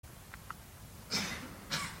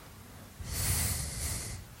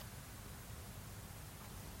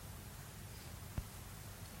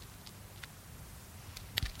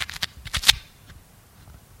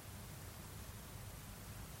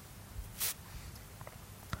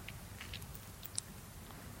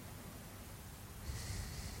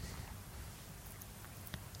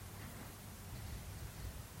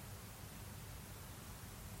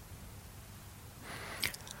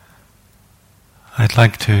I'd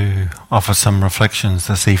like to offer some reflections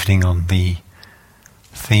this evening on the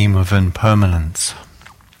theme of impermanence,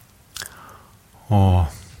 or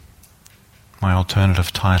my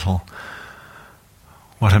alternative title,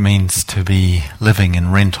 what it means to be living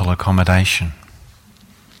in rental accommodation.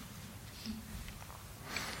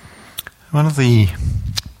 One of the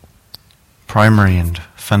primary and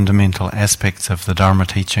fundamental aspects of the Dharma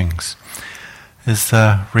teachings is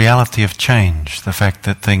the reality of change, the fact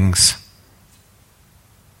that things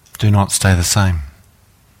do not stay the same.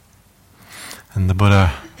 And the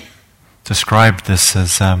Buddha described this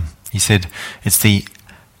as, he said, it's the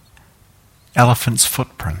elephant's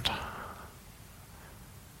footprint.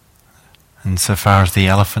 And so far as the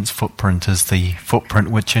elephant's footprint is the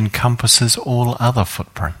footprint which encompasses all other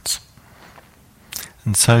footprints.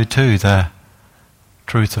 And so too the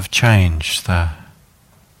truth of change, the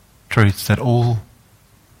truth that all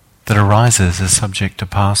that arises is subject to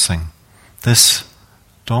passing. This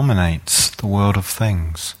dominates the world of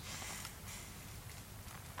things.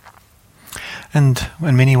 And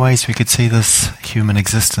in many ways we could see this human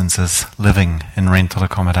existence as living in rental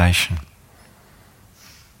accommodation,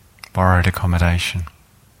 borrowed accommodation.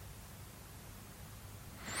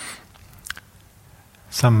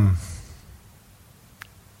 Some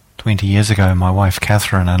 20 years ago, my wife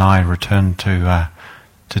Catherine and I returned to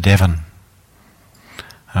Devon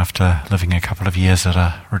after living a couple of years at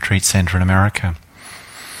a retreat centre in America.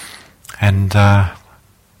 And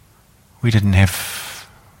we didn't have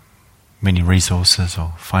many resources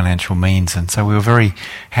or financial means, and so we were very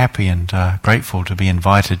happy and grateful to be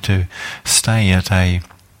invited to stay at a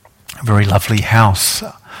very lovely house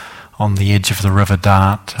on the edge of the River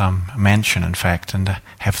Dart, a mansion in fact, and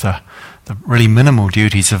have the really minimal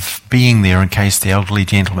duties of being there in case the elderly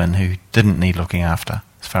gentleman who didn't need looking after,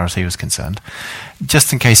 as far as he was concerned,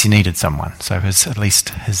 just in case he needed someone, so at least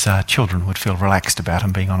his children would feel relaxed about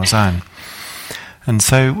him being on his own. And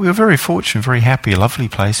so we were very fortunate, very happy, a lovely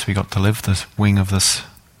place. We got to live this wing of this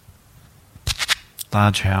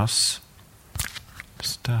large house.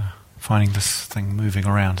 Just finding this thing moving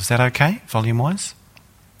around. Is that okay, volume-wise?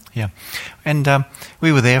 Yeah. And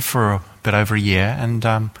we were there for a bit over a year,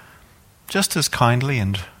 and just as kindly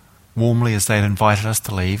and warmly as they'd invited us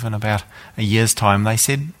to leave, in about a year's time they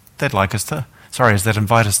said they'd like us to, as they'd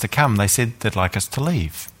invite us to come, they said they'd like us to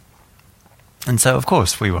leave. And so of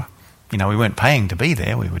course we were, we weren't paying to be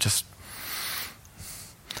there, we were just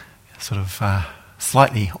sort of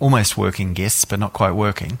slightly almost working guests, but not quite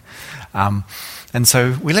working. And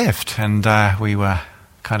so we left, and we were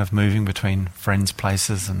kind of moving between friends'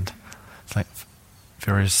 places and like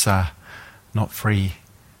various not very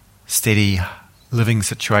steady living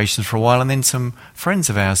situations for a while, and then some friends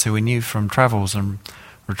of ours who we knew from travels and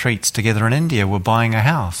retreats together in India were buying a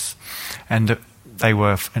house, and they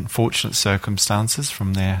were in fortunate circumstances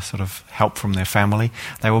from their sort of help from their family.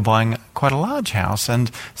 They were buying quite a large house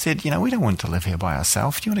and said, we don't want to live here by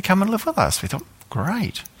ourselves. Do you want to come and live with us? We thought,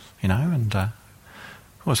 great, and of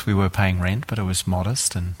course we were paying rent, but it was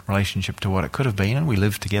modest in relationship to what it could have been, and we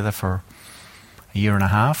lived together for a year and a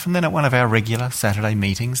half. And then at one of our regular Saturday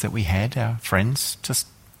meetings that we had, our friends just,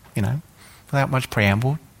 without much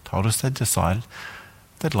preamble, told us they'd decided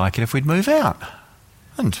they'd like it if we'd move out.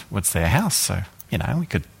 And it's their house, so, we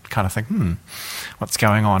could kind of think, what's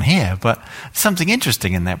going on here? But something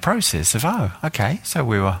interesting in that process of, okay, so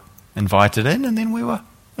we were invited in and then we were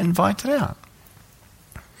invited out.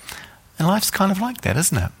 And life's kind of like that,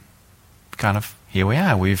 isn't it? Kind of, here we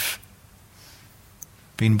are, we've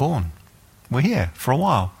been born. We're here for a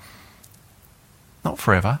while. Not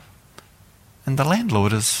forever. And the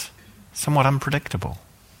landlord is somewhat unpredictable,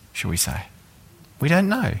 shall we say. We don't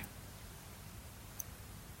know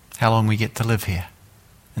how long we get to live here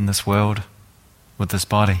in this world with this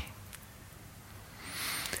body.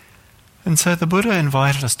 And so the Buddha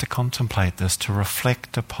invited us to contemplate this, to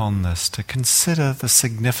reflect upon this, to consider the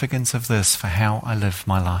significance of this for how I live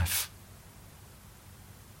my life.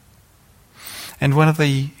 And one of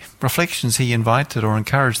the reflections he invited or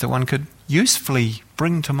encouraged that one could usefully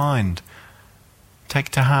bring to mind, take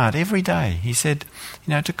to heart every day, he said,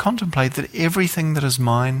 to contemplate that everything that is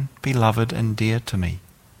mine, beloved and dear to me,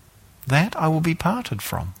 that I will be parted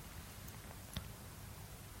from.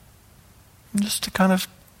 And just to kind of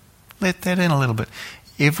let that in a little bit.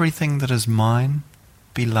 Everything that is mine,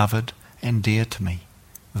 beloved and dear to me,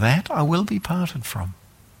 that I will be parted from.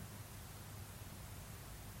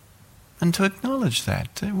 And to acknowledge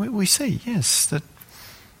that, we see, yes, that,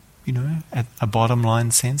 at a bottom line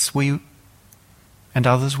sense, we and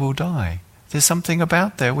others will die. There's something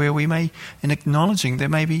about that where we may, in acknowledging there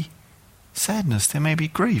may be sadness, there may be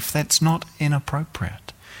grief. That's not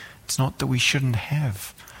inappropriate. It's not that we shouldn't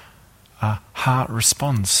have a heart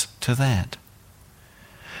response to that.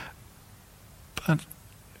 But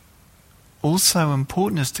also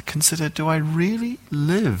important is to consider, do I really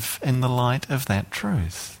live in the light of that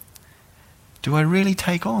truth? Do I really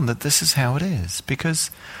take on that this is how it is? Because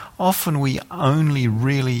often we only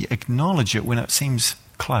really acknowledge it when it seems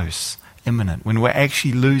close, imminent, when we're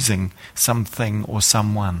actually losing something or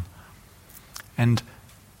someone. And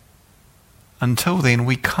until then,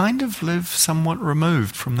 we kind of live somewhat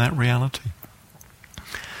removed from that reality.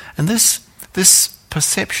 And this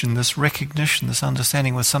perception, this recognition, this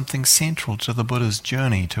understanding was something central to the Buddha's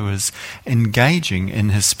journey, to his engaging in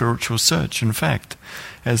his spiritual search. In fact,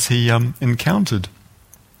 as he encountered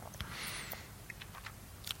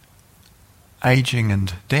aging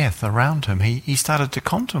and death around him, he started to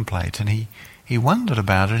contemplate, and he wondered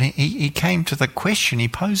about it. He came to the question he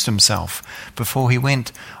posed himself before he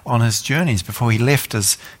went on his journeys, before he left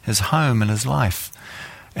his home and his life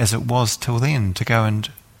as it was till then, to go and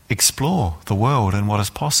explore the world and what is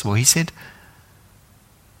possible. He said,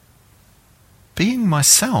 being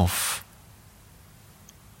myself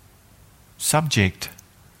subject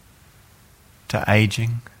to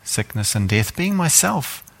aging, sickness and death, being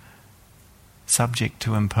myself subject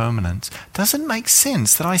to impermanence, doesn't make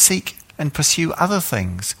sense that I seek and pursue other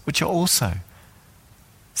things which are also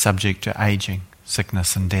subject to aging,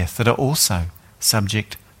 sickness and death, that are also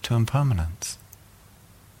subject to impermanence.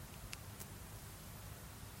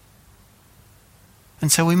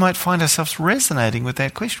 And so we might find ourselves resonating with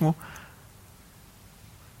that question, well,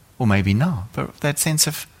 or maybe not, but that sense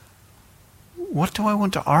of, what do I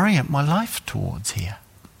want to orient my life towards here,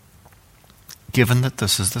 given that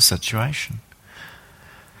this is the situation?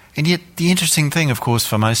 And yet the interesting thing, of course,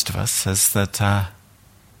 for most of us is that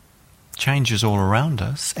change is all around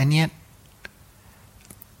us, and yet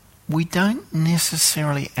we don't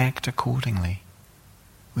necessarily act accordingly.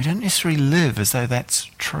 We don't necessarily live as though that's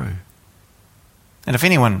true. And if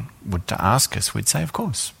anyone were to ask us, we'd say, of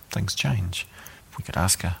course, things change. If we could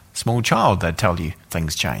ask a small child, they'd tell you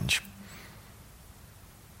things change.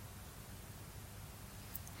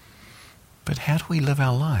 But how do we live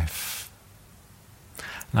our life?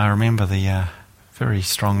 And I remember very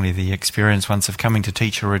strongly the experience once of coming to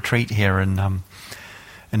teach a retreat here in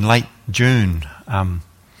late June,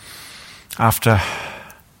 after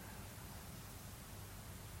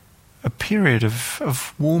a period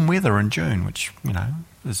of warm weather in June, which,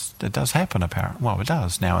 it does happen apparently. Well, it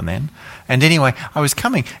does now and then. And anyway, I was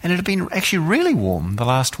coming, and it had been actually really warm the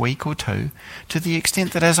last week or two, to the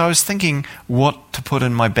extent that as I was thinking what to put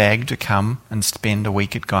in my bag to come and spend a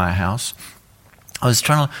week at Gaia House, I was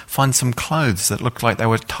trying to find some clothes that looked like they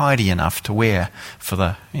were tidy enough to wear for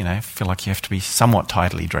the, feel like you have to be somewhat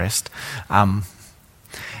tidily dressed.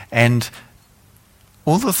 And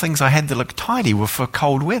all the things I had that looked tidy were for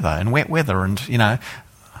cold weather and wet weather, and I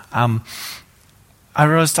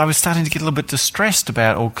realised I was starting to get a little bit distressed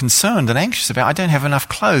about, or concerned and anxious about, I don't have enough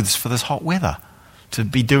clothes for this hot weather to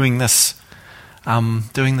be doing this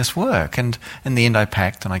work. And in the end I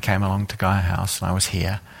packed and I came along to Gaia House and I was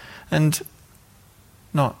here, and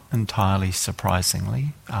not entirely surprisingly,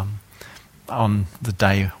 on the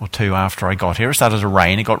day or two after I got here, it started to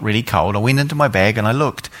rain, it got really cold. I went into my bag and I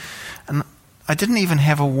looked, and I didn't even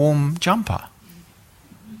have a warm jumper.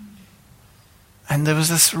 And there was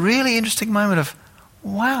this really interesting moment of,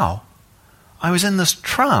 wow, I was in this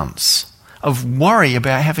trance of worry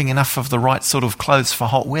about having enough of the right sort of clothes for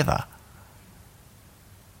hot weather.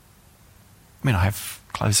 I mean, I have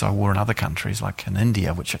clothes I wore in other countries, like in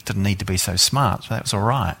India, which didn't need to be so smart, so that was all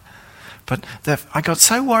right. But I got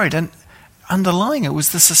so worried, and underlying it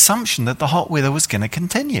was this assumption that the hot weather was going to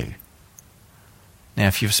continue. Now,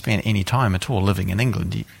 if you've spent any time at all living in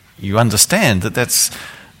England, you understand that that's,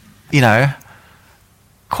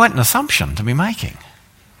 quite an assumption to be making.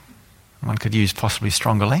 One could use possibly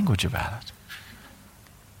stronger language about it.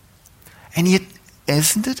 And yet,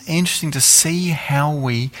 isn't it interesting to see how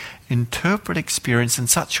we interpret experience in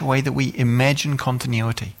such a way that we imagine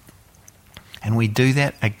continuity? And we do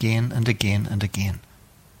that again and again and again.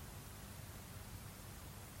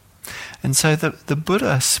 And so the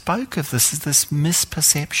Buddha spoke of this as this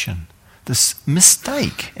misperception, this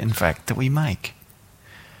mistake, in fact, that we make,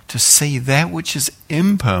 to see that which is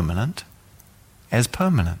impermanent as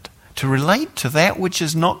permanent, to relate to that which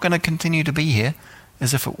is not going to continue to be here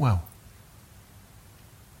as if it will.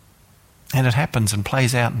 And it happens and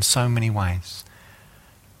plays out in so many ways.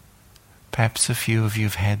 Perhaps a few of you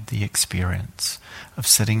have had the experience of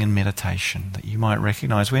sitting in meditation that you might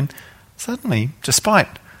recognize when suddenly,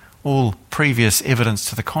 despite all previous evidence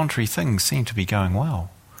to the contrary, things seem to be going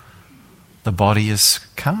well. The body is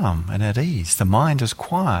calm and at ease. The mind is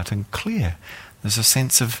quiet and clear. There's a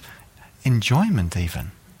sense of enjoyment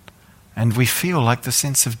even. And we feel like the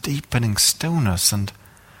sense of deepening stillness and,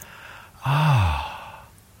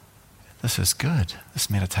 this is good. This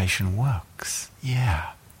meditation works.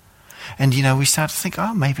 Yeah. And we start to think,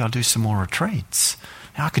 maybe I'll do some more retreats.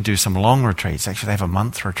 Now, I could do some long retreats. Actually, they have a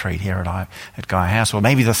month retreat here at Gaia House, or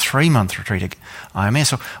maybe the 3-month retreat at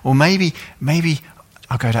IMS, or maybe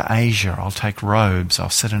I'll go to Asia, I'll take robes, I'll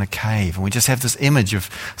sit in a cave, and we just have this image of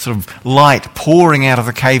sort of light pouring out of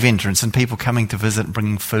the cave entrance and people coming to visit and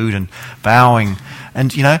bringing food and bowing.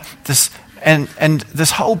 And, this and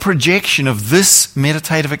this whole projection of this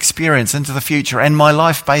meditative experience into the future and my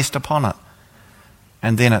life based upon it.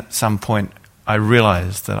 And then at some point, I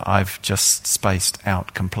realized that I've just spaced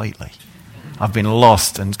out completely. I've been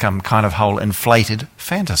lost in some kind of whole inflated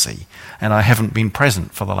fantasy, and I haven't been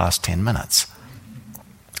present for the last 10 minutes.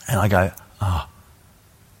 And I go,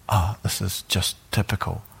 this is just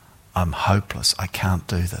typical. I'm hopeless. I can't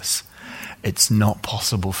do this. It's not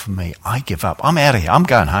possible for me. I give up. I'm out of here. I'm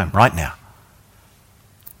going home right now.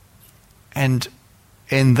 And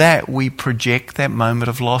in that, we project that moment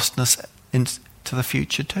of lostness into the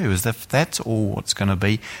future too, as if that's all what's going to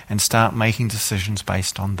be, and start making decisions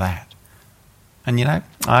based on that. And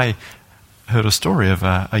I heard a story of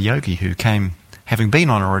a yogi who came, having been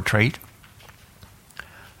on a retreat,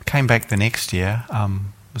 came back the next year,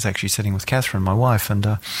 was actually sitting with Catherine, my wife,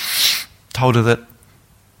 and told her that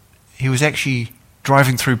he was actually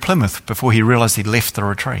driving through Plymouth before he realised he'd left the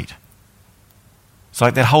retreat. It's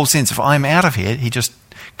like that whole sense of, I'm out of here, he just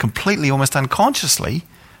completely, almost unconsciously,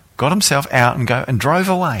 got himself out and drove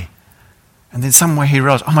away. And then somewhere he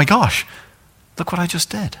realised, oh my gosh, look what I just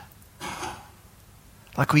did.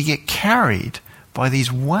 Like we get carried by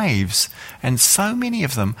these waves, and so many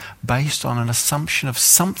of them based on an assumption of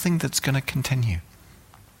something that's going to continue.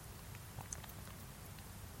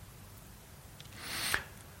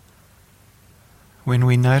 When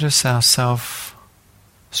we notice ourselves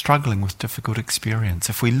struggling with difficult experience,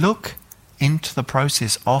 if we look into the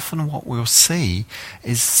process, often what we'll see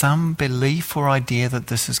is some belief or idea that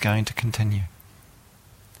this is going to continue.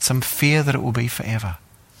 Some fear that it will be forever.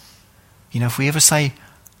 If we ever say,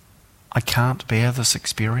 I can't bear this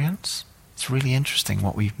experience, it's really interesting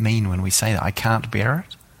what we mean when we say that. I can't bear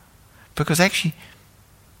it. Because actually,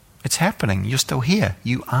 it's happening. You're still here.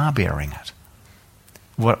 You are bearing it.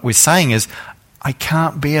 What we're saying is, I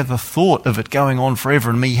can't bear the thought of it going on forever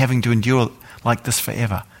and me having to endure like this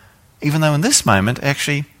forever. Even though in this moment,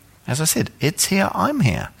 actually, as I said, it's here, I'm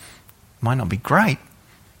here. Might not be great,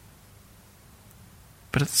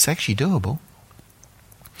 but it's actually doable.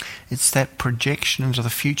 It's that projection into the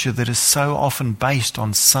future that is so often based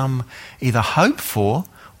on some either hope for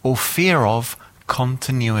or fear of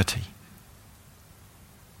continuity.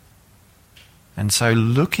 And so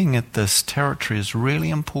looking at this territory is really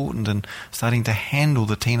important in starting to handle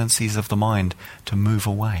the tendencies of the mind to move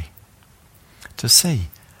away. To see,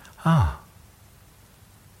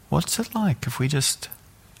 what's it like if we just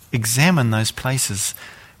examine those places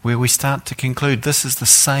where we start to conclude this is the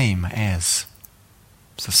same as,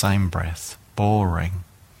 it's the same breath, boring.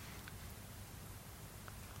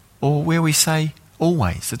 Or where we say,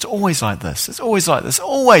 always, it's always like this, it's always like this,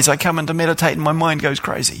 always I come in to meditate and my mind goes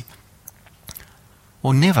crazy.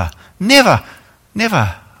 Or never. You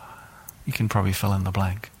can probably fill in the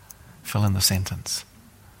blank, fill in the sentence.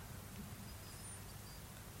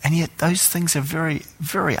 And yet those things are very,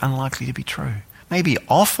 very unlikely to be true. Maybe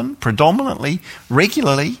often, predominantly,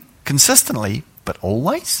 regularly, consistently, but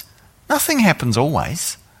always? Nothing happens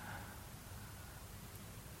always.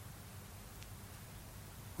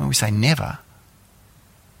 When we say never,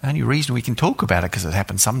 the only reason we can talk about it because it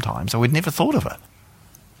happens sometimes, or we'd never thought of it.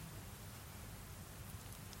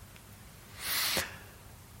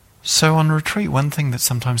 So on retreat, one thing that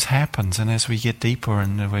sometimes happens, and as we get deeper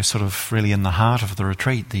and we're sort of really in the heart of the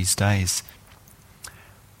retreat these days,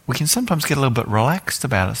 we can sometimes get a little bit relaxed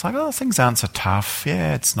about it. It's like, things aren't so tough.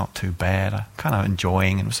 Yeah, it's not too bad. I'm kind of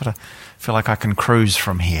enjoying and sort of feel like I can cruise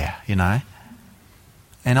from here,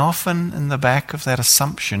 And often in the back of that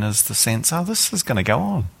assumption is the sense, this is going to go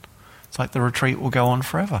on. It's like the retreat will go on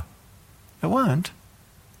forever. It won't.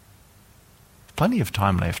 Plenty of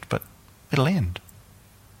time left, but it'll end.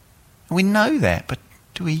 We know that, but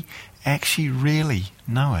do we actually really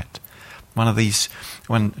know it?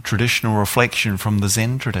 One traditional reflection from the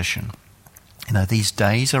Zen tradition, these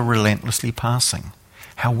days are relentlessly passing.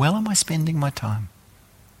 How well am I spending my time?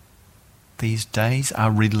 These days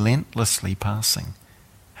are relentlessly passing.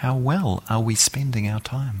 How well are we spending our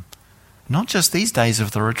time? Not just these days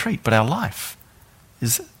of the retreat, but our life.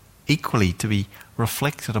 Is equally to be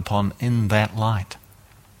reflected upon in that light.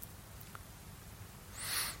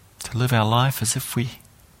 To live our life as if we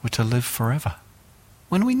were to live forever,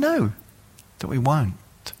 when we know that we won't.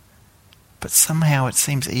 But somehow it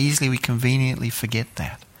seems easily we conveniently forget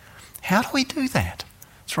that. How do we do that?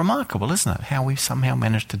 It's remarkable, isn't it, how we somehow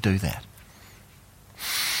manage to do that.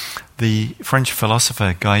 The French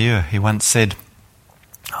philosopher Gaia, he once said,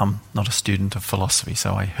 I'm not a student of philosophy,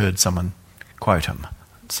 so I heard someone quote him.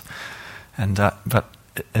 But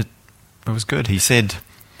it was good. He said,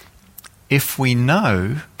 if we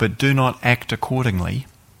know but do not act accordingly,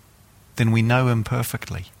 then we know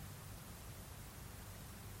imperfectly.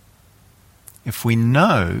 If we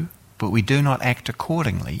know but we do not act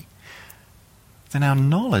accordingly, then our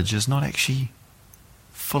knowledge is not actually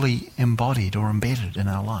fully embodied or embedded in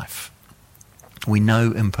our life. We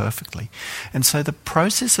know imperfectly. And so the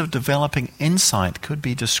process of developing insight could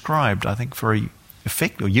be described, I think, very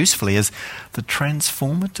effectively or usefully as the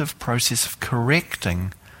transformative process of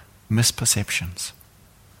correcting misperceptions.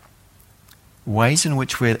 Ways in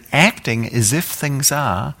which we're acting as if things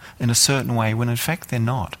are in a certain way when in fact they're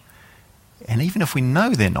not. And even if we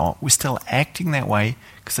know they're not, we're still acting that way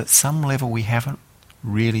because at some level we haven't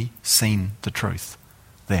really seen the truth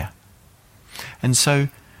there. And so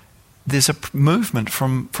there's a movement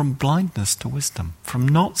from blindness to wisdom, from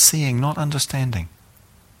not seeing, not understanding,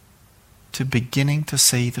 to beginning to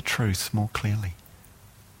see the truth more clearly.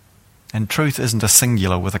 And truth isn't a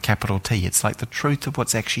singular with a capital T. It's like the truth of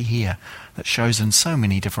what's actually here that shows in so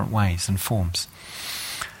many different ways and forms.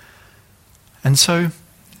 And so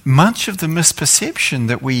much of the misperception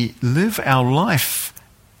that we live our life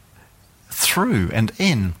through and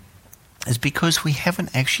in is because we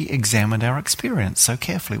haven't actually examined our experience so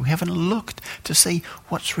carefully. We haven't looked to see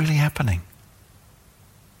what's really happening.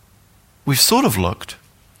 We've sort of looked,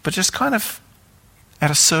 but just kind of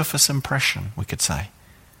at a surface impression, we could say.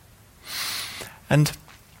 And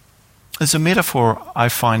there's a metaphor I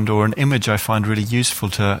find, or an image I find really useful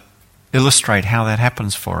to illustrate how that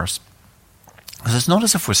happens for us. Because it's not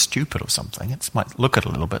as if we're stupid or something. It might look it a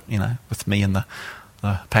little bit, with me and the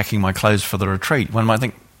packing my clothes for the retreat. One might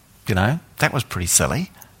think, that was pretty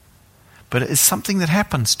silly. But it is something that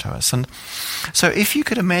happens to us. And so if you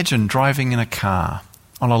could imagine driving in a car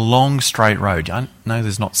on a long straight road. I know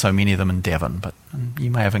there's not so many of them in Devon, but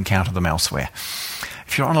you may have encountered them elsewhere.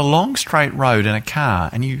 If you're on a long straight road in a car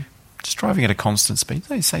and you're just driving at a constant speed,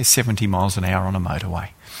 say 70 miles an hour on a motorway,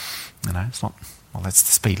 it's not, well, that's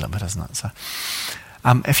the speed limit, isn't it? So,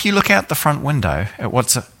 if you look out the front window at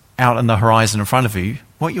what's out in the horizon in front of you,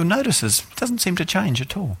 what you'll notice is it doesn't seem to change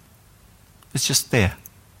at all. It's just there.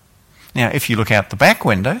 Now, if you look out the back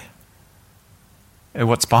window at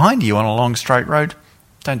what's behind you on a long straight road,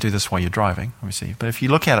 don't do this while you're driving, obviously, but if you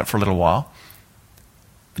look at it for a little while,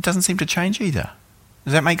 it doesn't seem to change either.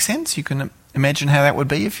 Does that make sense? You can imagine how that would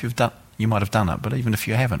be if you've done. You might have done it, but even if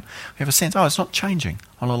you haven't, you have a sense, it's not changing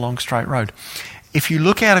on a long straight road. If you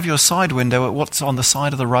look out of your side window at what's on the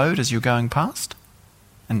side of the road as you're going past,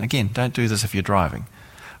 and again, don't do this if you're driving,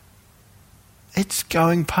 it's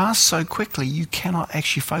going past so quickly you cannot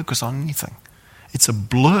actually focus on anything. It's a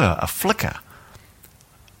blur, a flicker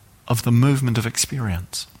of the movement of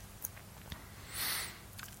experience.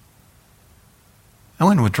 And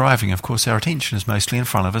when we're driving, of course, our attention is mostly in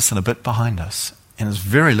front of us and a bit behind us, and there's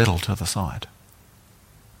very little to the side.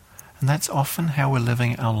 And that's often how we're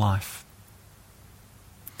living our life.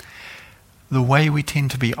 The way we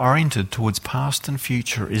tend to be oriented towards past and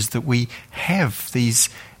future is that we have these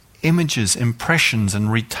images, impressions,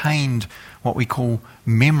 and retained what we call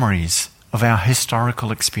memories of our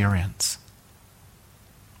historical experience.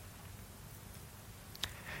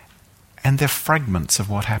 And they're fragments of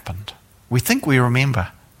what happened. We think we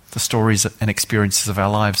remember the stories and experiences of our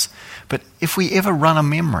lives, but if we ever run a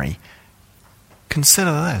memory,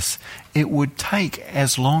 consider this. It would take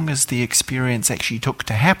as long as the experience actually took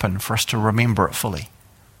to happen for us to remember it fully.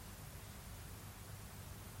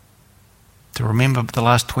 To remember the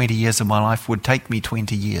last 20 years of my life would take me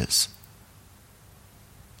 20 years.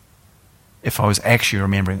 If I was actually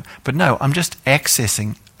remembering. But no, I'm just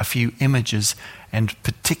accessing a few images and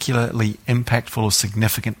particularly impactful or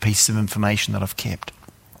significant pieces of information that I've kept.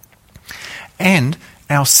 And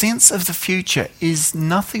our sense of the future is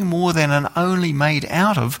nothing more than an only made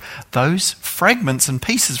out of those fragments and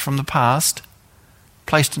pieces from the past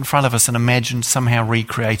placed in front of us and imagined somehow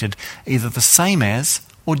recreated either the same as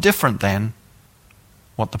or different than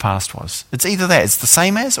what the past was. It's either that, it's the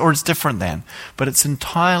same as or it's different than, but it's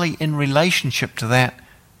entirely in relationship to that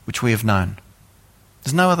which we have known.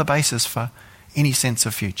 There's no other basis for any sense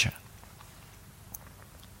of future.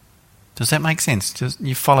 Does that make sense?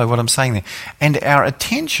 You follow what I'm saying there? And our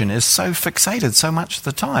attention is so fixated so much of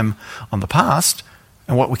the time on the past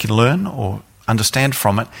and what we can learn or understand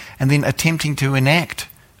from it, and then attempting to enact,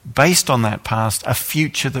 based on that past, a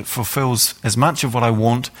future that fulfills as much of what I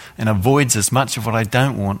want and avoids as much of what I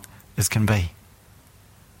don't want as can be.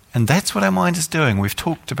 And that's what our mind is doing. We've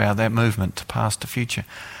talked about that movement to past to future.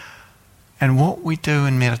 And what we do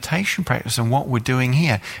in meditation practice and what we're doing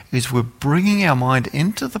here is we're bringing our mind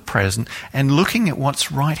into the present and looking at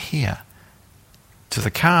what's right here. To the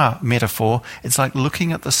car metaphor, it's like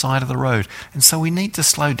looking at the side of the road. And so we need to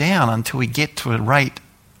slow down until we get to a rate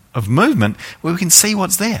of movement where we can see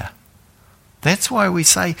what's there. That's why we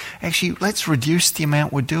say, actually, let's reduce the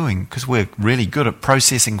amount we're doing, because we're really good at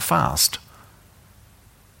processing fast.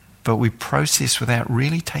 But we process without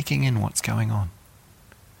really taking in what's going on.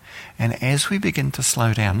 And as we begin to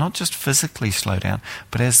slow down, not just physically slow down,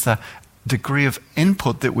 but as the degree of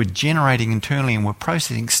input that we're generating internally and we're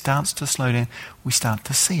processing starts to slow down, we start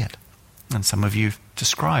to see it. And some of you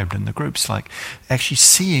described in the groups, like actually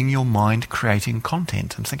seeing your mind creating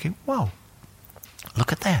content and thinking, whoa,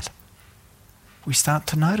 look at that. We start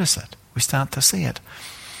to notice it. We start to see it.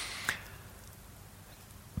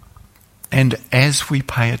 And as we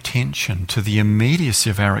pay attention to the immediacy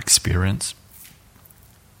of our experience,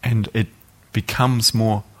 and it becomes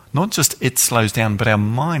more, not just it slows down, but our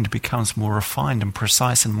mind becomes more refined and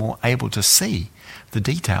precise and more able to see the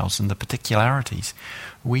details and the particularities,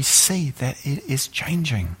 we see that it is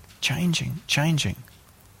changing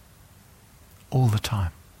all the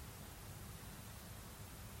time.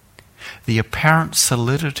 The apparent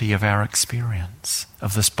solidity of our experience,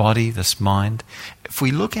 of this body, this mind, if we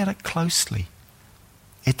look at it closely,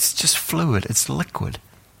 it's just fluid, it's liquid,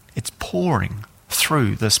 it's pouring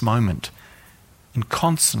through this moment in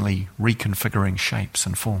constantly reconfiguring shapes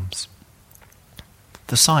and forms.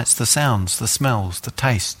 The sights, the sounds, the smells, the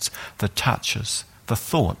tastes, the touches, the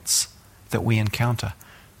thoughts that we encounter,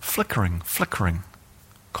 flickering,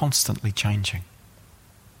 constantly changing.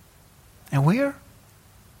 And where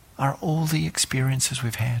are all the experiences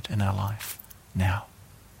we've had in our life now?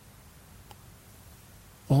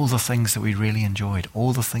 All the things that we really enjoyed,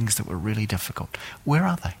 all the things that were really difficult, where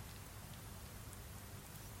are they?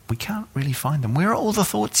 We can't really find them. Where are all the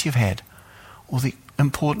thoughts you've had? All the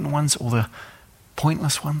important ones, all the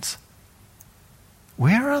pointless ones?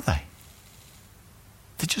 Where are they?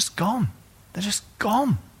 They're just gone. They're just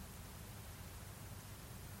gone.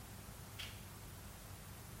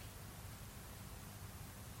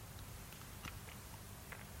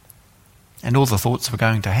 And all the thoughts we're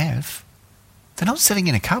going to have, they're not sitting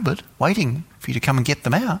in a cupboard waiting for you to come and get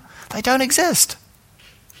them out. They don't exist.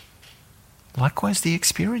 Likewise, the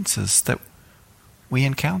experiences that we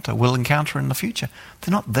encounter, will encounter in the future,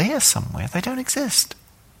 they're not there somewhere. They don't exist.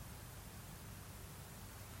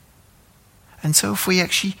 And so if we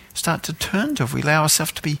actually start to turn to, if we allow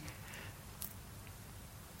ourselves to be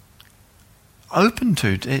open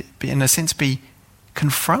to, in a sense, be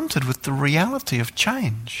confronted with the reality of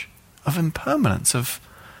change, of impermanence, of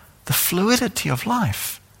the fluidity of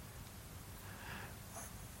life,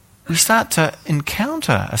 we start to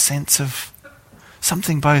encounter a sense of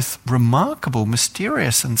something both remarkable,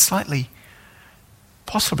 mysterious, and slightly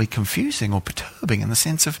possibly confusing or perturbing, in the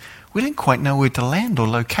sense of we don't quite know where to land or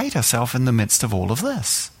locate ourselves in the midst of all of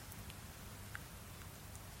this.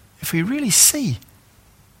 If we really see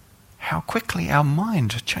how quickly our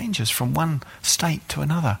mind changes from one state to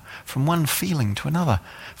another, from one feeling to another,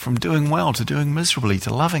 from doing well to doing miserably,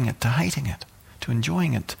 to loving it, to hating it, to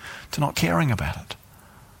enjoying it, to not caring about it.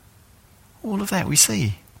 All of that we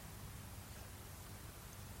see.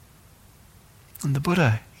 And the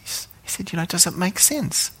Buddha, he said, does it make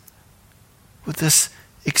sense with this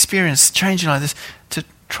experience changing like this to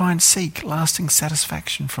try and seek lasting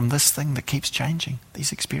satisfaction from this thing that keeps changing,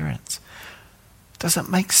 these experiences? Does it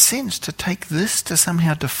make sense to take this to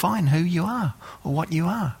somehow define who you are or what you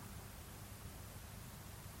are?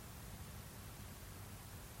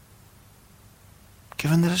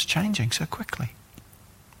 Given that it's changing so quickly.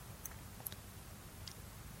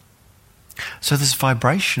 So this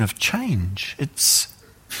vibration of change,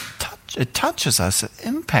 it touches us, it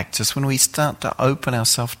impacts us when we start to open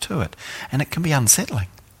ourselves to it. And it can be unsettling.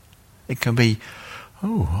 It can be,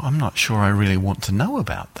 I'm not sure I really want to know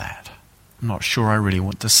about that. I'm not sure I really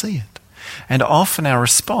want to see it. And often our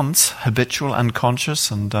response, habitual, unconscious,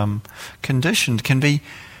 and conditioned, can be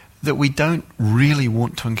that we don't really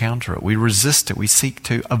want to encounter it. We resist it. We seek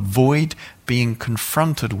to avoid being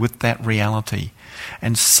confronted with that reality.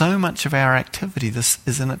 And so much of our activity, this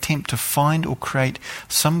is an attempt to find or create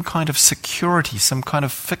some kind of security, some kind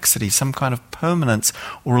of fixity, some kind of permanence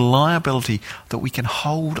or reliability that we can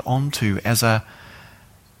hold on to as a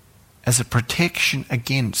protection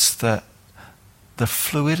against the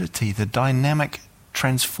fluidity, the dynamic,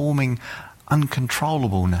 transforming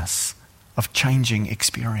uncontrollableness of changing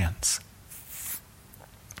experience.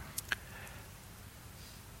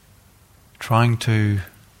 Trying to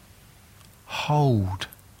hold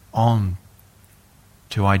on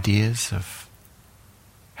to ideas of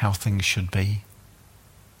how things should be,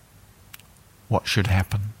 what should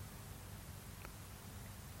happen,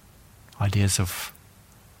 ideas of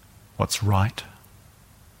what's right.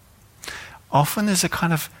 Often there's a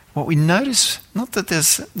kind of, what we notice, not that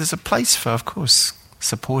there's a place for, of course,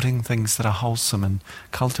 supporting things that are wholesome and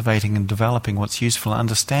cultivating and developing what's useful,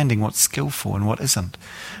 understanding what's skillful and what isn't.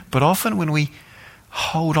 But often when we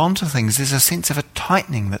hold on to things, there's a sense of a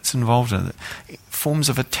tightening that's involved in it. Forms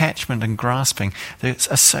of attachment and grasping that's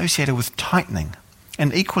associated with tightening.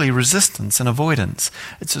 And equally resistance and avoidance.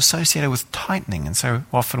 It's associated with tightening. And so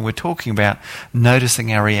often we're talking about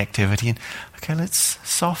noticing our reactivity and, okay, let's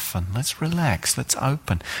soften, let's relax, let's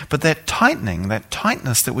open. But that tightening, that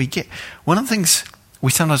tightness that we get, one of the things we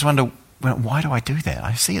sometimes wonder, well, why do I do that?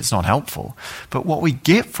 I see it's not helpful. But what we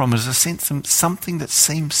get from it is a sense of something that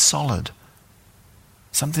seems solid.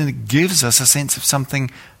 Something that gives us a sense of something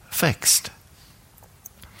fixed.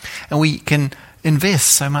 And we can invest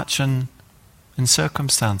so much in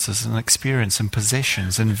circumstances and experience and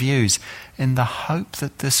possessions and views in the hope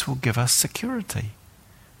that this will give us security,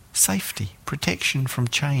 safety, protection from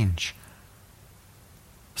change,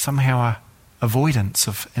 somehow a avoidance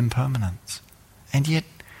of impermanence. And yet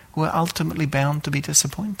we're ultimately bound to be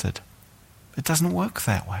disappointed. It doesn't work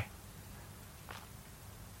that way.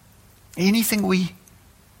 Anything we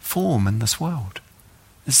form in this world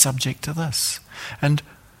is subject to this. And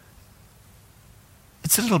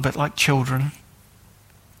it's a little bit like children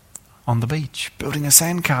on the beach, building a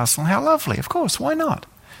sandcastle. How lovely, of course, why not?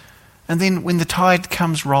 And then when the tide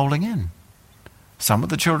comes rolling in, some of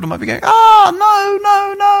the children might be going,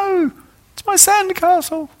 no, it's my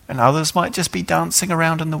sandcastle. And others might just be dancing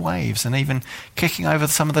around in the waves and even kicking over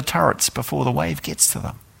some of the turrets before the wave gets to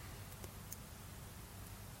them.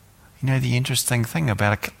 You know, the interesting thing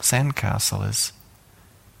about a sandcastle is,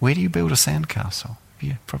 where do you build a sandcastle?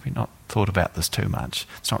 You've probably not thought about this too much.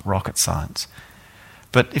 It's not rocket science.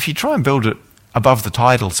 But if you try and build it above the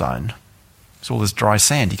tidal zone, it's all this dry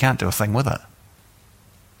sand, you can't do a thing with it.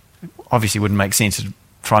 Obviously it wouldn't make sense to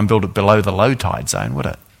try and build it below the low tide zone, would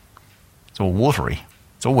it? It's all watery.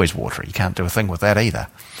 It's always watery. You can't do a thing with that either.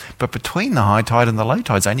 But between the high tide and the low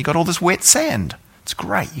tide zone, you've got all this wet sand. It's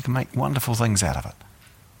great. You can make wonderful things out of it.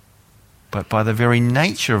 But by the very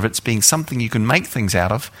nature of its being something you can make things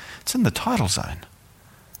out of, it's in the tidal zone.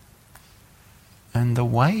 And the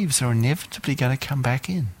waves are inevitably going to come back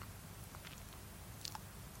in.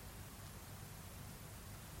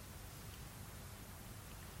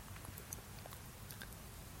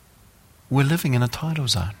 We're living in a tidal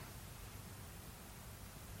zone.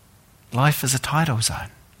 Life is a tidal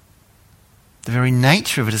zone. The very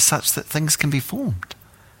nature of it is such that things can be formed.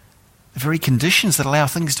 The very conditions that allow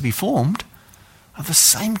things to be formed are the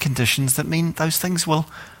same conditions that mean those things will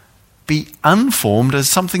be unformed as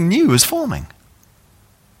something new is forming.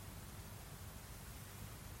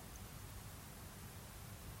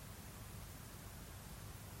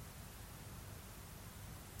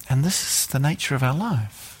 And this is the nature of our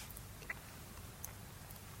life.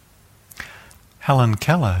 Helen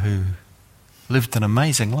Keller, who lived an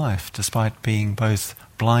amazing life despite being both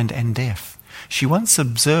blind and deaf, she once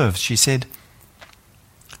observed, she said,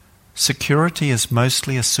 "Security is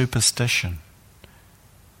mostly a superstition.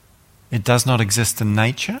 It does not exist in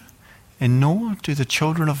nature, and nor do the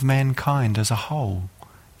children of mankind as a whole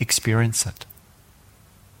experience it.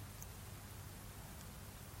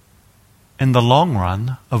 In the long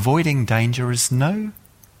run, avoiding danger is no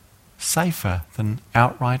safer than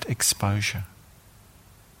outright exposure.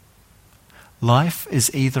 Life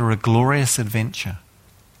is either a glorious adventure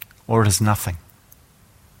or it is nothing."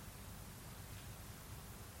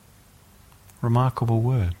 Remarkable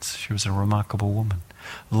words. She was a remarkable woman.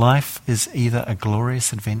 Life is either a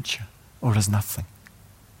glorious adventure or it is nothing.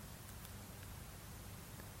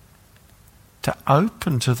 To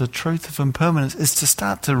open to the truth of impermanence is to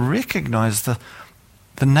start to recognize the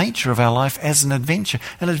nature of our life as an adventure.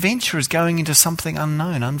 An adventure is going into something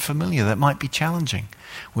unknown, unfamiliar, that might be challenging,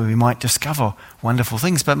 where we might discover wonderful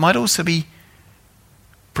things, but might also be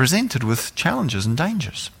presented with challenges and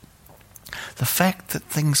dangers. The fact that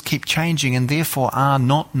things keep changing and therefore are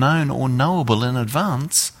not known or knowable in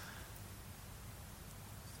advance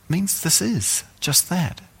means this is just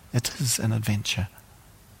that. It is an adventure.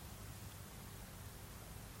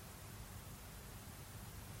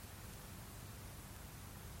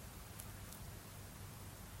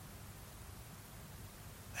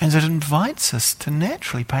 And it invites us to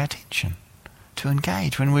naturally pay attention, to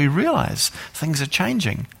engage. When we realize things are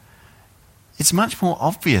changing, it's much more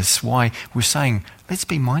obvious why we're saying, let's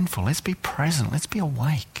be mindful, let's be present, let's be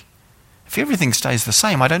awake. If everything stays the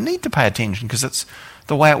same, I don't need to pay attention because it's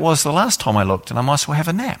the way it was the last time I looked, and I might as well have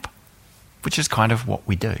a nap, which is kind of what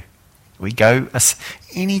we do. We go,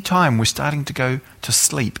 any time we're starting to go to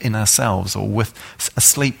sleep in ourselves or with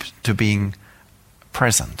asleep to being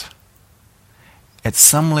present, at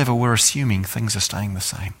some level we're assuming things are staying the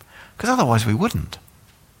same. Because otherwise we wouldn't.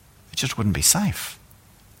 It just wouldn't be safe.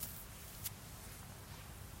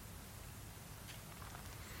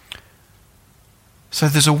 So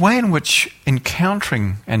there's a way in which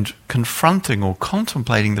encountering and confronting or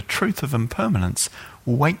contemplating the truth of impermanence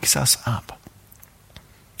wakes us up.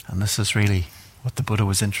 And this is really what the Buddha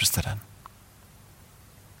was interested in.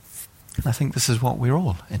 And I think this is what we're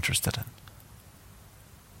all interested in.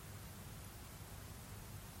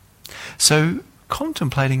 So,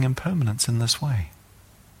 contemplating impermanence in this way,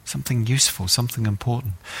 something useful, something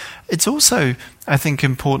important. It's also, I think,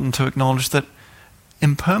 important to acknowledge that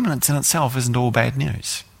impermanence in itself isn't all bad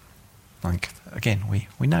news. Like, again,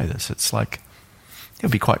 we know this. It's like, it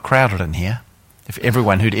would be quite crowded in here if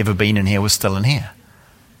everyone who'd ever been in here was still in here.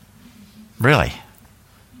 Really.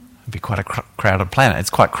 It would be quite a crowded planet.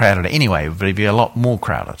 It's quite crowded anyway, but it'd be a lot more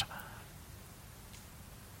crowded.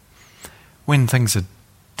 When things are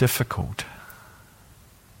difficult,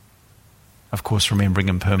 of course, remembering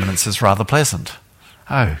impermanence is rather pleasant.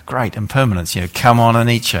 Oh, great, impermanence, come on,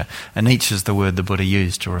 anicca. Anicca is the word the Buddha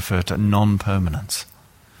used to refer to non-permanence.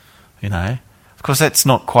 Of course, that's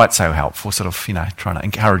not quite so helpful, sort of, trying to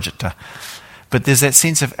encourage it to. But there's that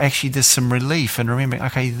sense of actually there's some relief in remembering,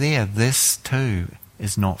 okay, this too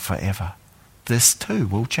is not forever. This too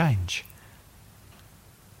will change.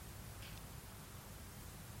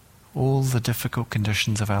 All the difficult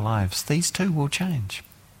conditions of our lives, these too will change.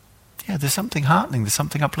 Yeah, there's something heartening, there's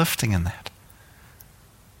something uplifting in that.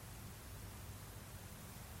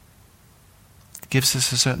 It gives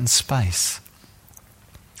us a certain space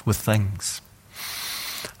with things.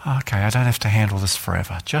 Okay, I don't have to handle this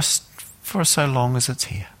forever, just for so long as it's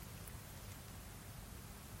here.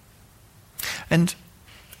 And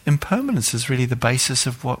impermanence is really the basis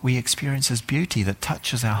of what we experience as beauty that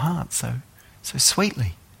touches our heart so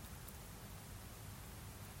sweetly.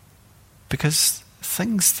 Because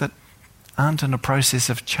things that aren't in a process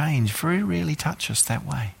of change very rarely touch us that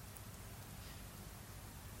way.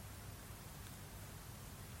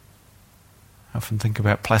 I often think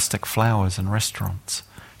about plastic flowers in restaurants,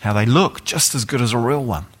 how they look just as good as a real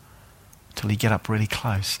one until you get up really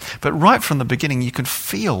close. But right from the beginning you can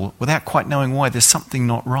feel, without quite knowing why, there's something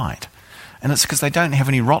not right. And it's because they don't have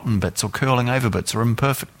any rotten bits or curling over bits or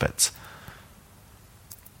imperfect bits.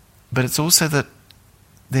 But it's also that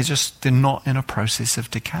they're not in a process of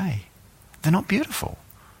decay. They're not beautiful.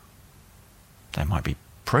 They might be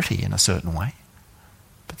pretty in a certain way,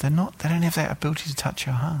 but they don't have that ability to touch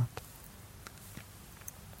your heart.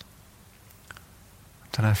 I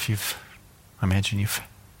don't know if I imagine you've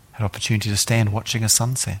had opportunity to stand watching a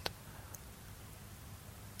sunset.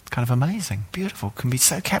 It's kind of amazing, beautiful, can be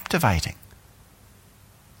so captivating.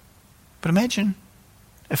 But imagine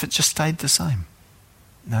if it just stayed the same.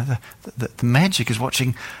 The magic is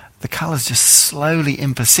watching the colours just slowly,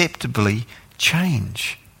 imperceptibly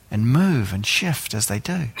change and move and shift as they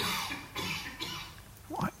do.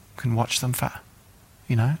 I can watch them for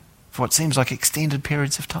what seems like extended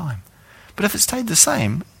periods of time. But if it stayed the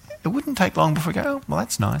same, it wouldn't take long before we go, oh, well,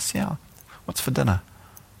 that's nice, yeah. What's for dinner?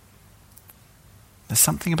 There's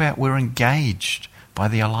something about we're engaged by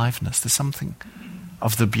the aliveness. There's something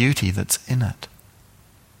of the beauty that's in it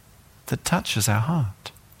that touches our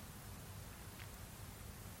heart.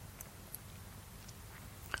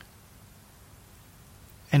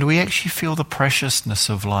 And we actually feel the preciousness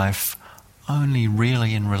of life only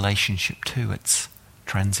really in relationship to its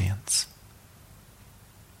transience.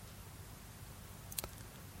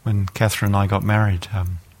 When Catherine and I got married,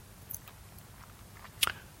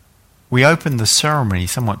 we opened the ceremony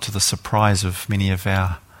somewhat to the surprise of many of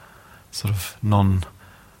our sort of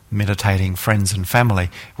non-meditating friends and family.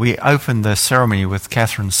 We opened the ceremony with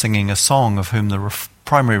Catherine singing a song of whom the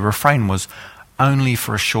primary refrain was, "Only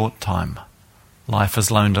for a short time, life has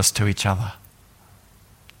loaned us to each other."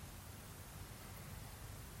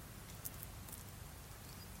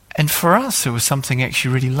 And for us, it was something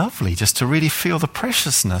actually really lovely, just to really feel the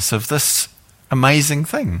preciousness of this amazing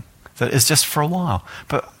thing that is just for a while.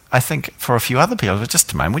 But I think for a few other people, it's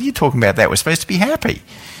just a moment, what are you talking about that? We're supposed to be happy.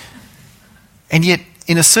 And yet,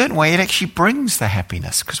 in a certain way, it actually brings the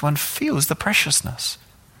happiness because one feels the preciousness.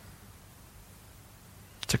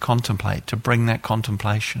 To contemplate, to bring that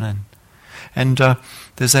contemplation in. And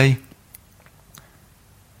there's a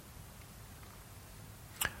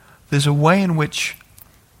way in which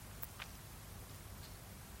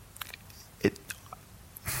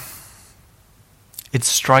it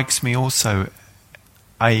strikes me also.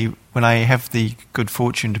 When I have the good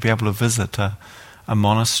fortune to be able to visit a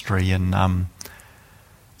monastery in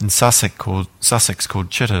Sussex called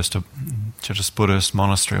Chittist Buddhist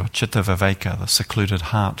Monastery, or Chitta Viveka, the secluded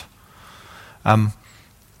heart.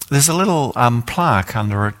 There's a little plaque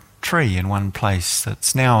under a tree in one place.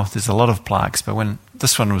 That's now, there's a lot of plaques, but when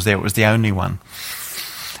this one was there, it was the only one.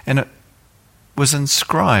 And it was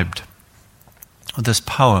inscribed with this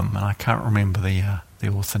poem, and I can't remember the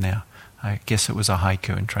author now. I guess it was a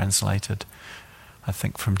haiku and translated, I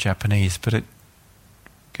think, from Japanese. But it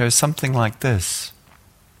goes something like this.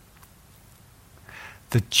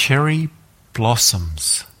 The cherry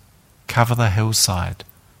blossoms cover the hillside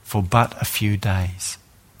for but a few days.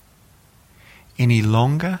 Any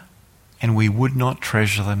longer, and we would not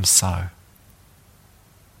treasure them so.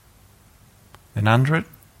 Then under it,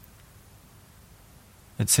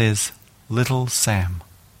 it says, Little Sam.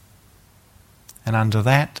 And under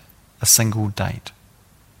that, a single date.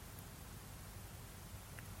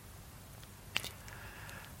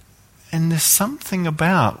 And there's something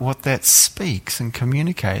about what that speaks and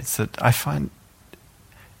communicates that I find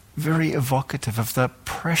very evocative of the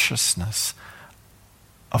preciousness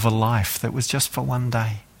of a life that was just for one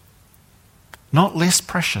day. Not less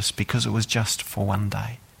precious because it was just for one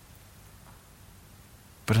day,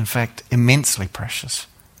 but in fact immensely precious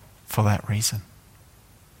for that reason.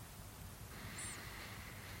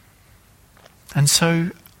 And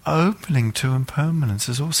so opening to impermanence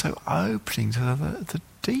is also opening to the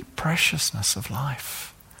deep preciousness of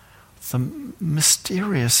life, the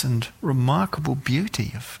mysterious and remarkable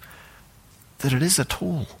beauty of that it is at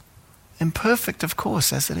all. Imperfect, of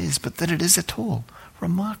course, as it is, but that it is at all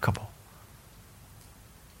remarkable.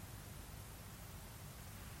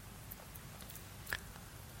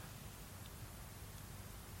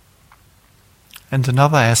 And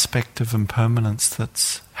another aspect of impermanence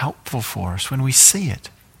that's helpful for us when we see it,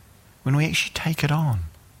 when we actually take it on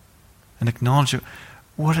and acknowledge it,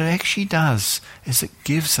 what it actually does is it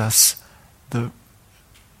gives us a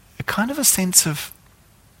kind of a sense of,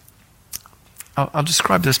 I'll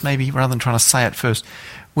describe this maybe rather than trying to say it first.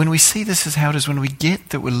 When we see this as how it is, when we get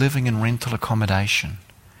that we're living in rental accommodation,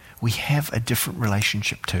 we have a different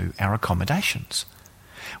relationship to our accommodations.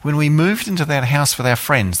 When we moved into that house with our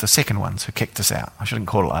friends, the second ones who kicked us out, I shouldn't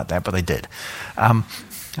call it like that, but they did. And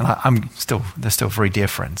they're still very dear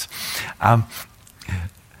friends.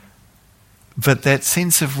 But that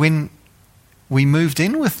sense of when we moved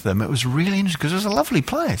in with them, it was really interesting because it was a lovely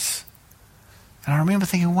place. And I remember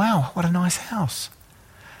thinking, wow, what a nice house.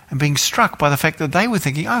 And being struck by the fact that they were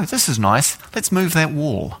thinking, oh, this is nice, let's move that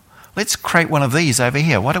wall. Let's create one of these over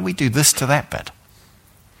here. Why don't we do this to that bit?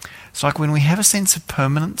 It's like when we have a sense of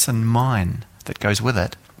permanence and mine that goes with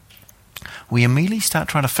it, we immediately start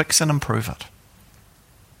trying to fix and improve it.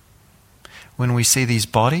 When we see these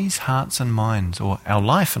bodies, hearts and minds, or our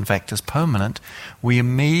life in fact is permanent, we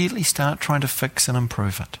immediately start trying to fix and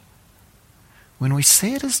improve it. When we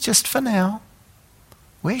see it as just for now,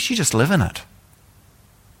 we actually just live in it.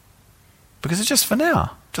 Because it's just for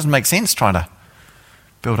now. It doesn't make sense trying to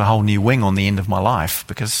build a whole new wing on the end of my life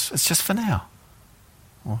because it's just for now.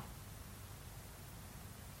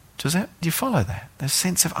 Do you follow that? There's a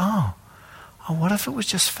sense of, oh, what if it was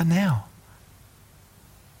just for now?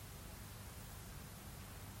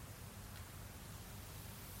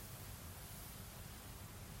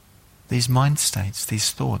 These mind states,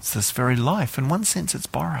 these thoughts, this very life, in one sense it's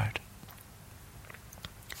borrowed.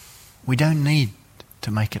 We don't need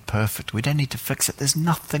to make it perfect. We don't need to fix it. There's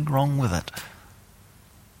nothing wrong with it.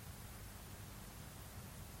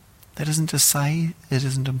 That isn't to say it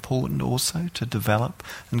isn't important also to develop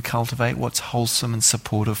and cultivate what's wholesome and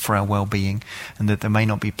supportive for our well-being, and that there may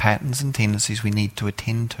not be patterns and tendencies we need to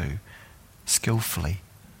attend to skillfully.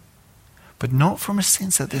 But not from a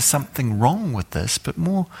sense that there's something wrong with this, but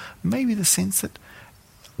more maybe the sense that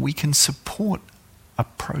we can support a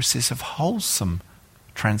process of wholesome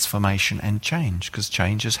transformation and change, because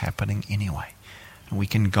change is happening anyway, and we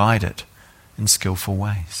can guide it in skillful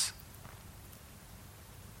ways.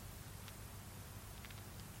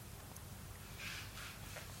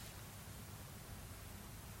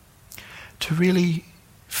 to really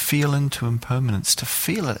feel into impermanence, to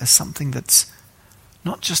feel it as something that's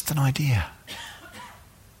not just an idea,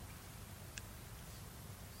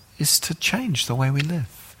 is to change the way we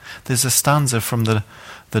live. There's a stanza from the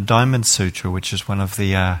Diamond Sutra, which is one of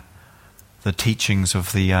the teachings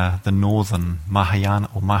of the northern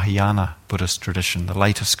Mahayana Buddhist tradition, the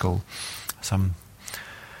later school.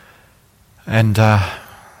 And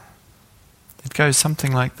it goes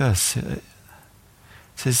something like this. It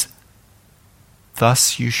says,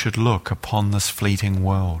 "Thus you should look upon this fleeting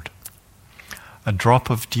world. A drop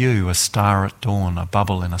of dew, a star at dawn, a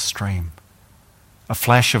bubble in a stream, a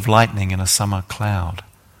flash of lightning in a summer cloud,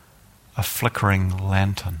 a flickering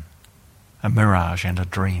lantern, a mirage and a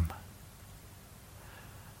dream."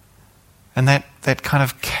 And that kind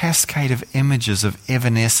of cascade of images of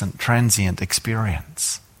evanescent, transient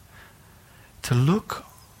experience. To look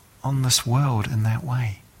on this world in that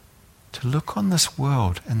way, to look on this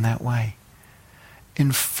world in that way,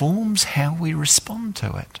 informs how we respond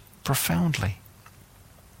to it profoundly.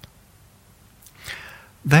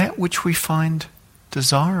 That which we find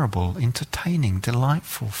desirable, entertaining,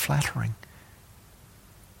 delightful, flattering,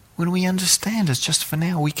 when we understand it's just for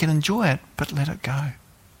now, we can enjoy it, but let it go.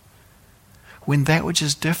 When that which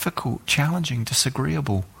is difficult, challenging,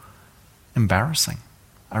 disagreeable, embarrassing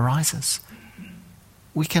arises,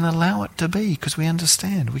 we can allow it to be because we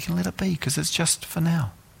understand. We can let it be because it's just for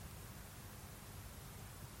now.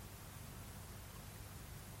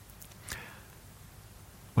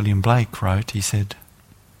 William Blake wrote, he said,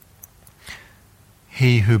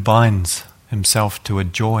 "He who binds himself to a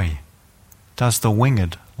joy does the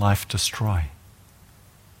winged life destroy.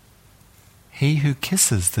 He who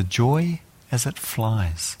kisses the joy as it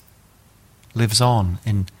flies lives on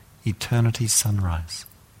in eternity's sunrise."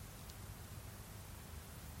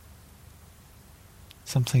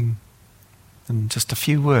 Something in just a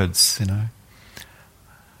few words,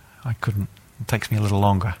 I couldn't, it takes me a little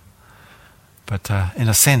longer. But in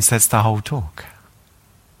a sense, that's the whole talk.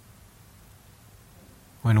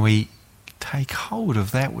 When we take hold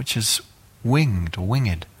of that which is winged or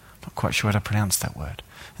winged, I'm not quite sure how to pronounce that word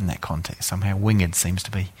in that context. Somehow winged seems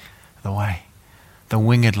to be the way. The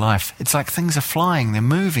winged life. It's like things are flying, they're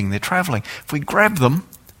moving, they're travelling. If we grab them,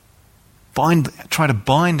 try to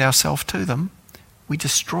bind ourselves to them, we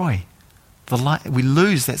destroy the light. We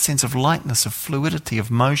lose that sense of lightness, of fluidity, of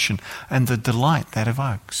motion, and the delight that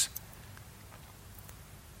evokes.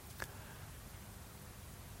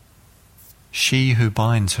 She who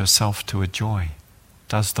binds herself to a joy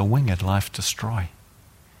does the winged life destroy.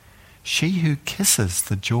 She who kisses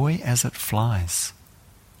the joy as it flies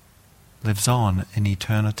lives on in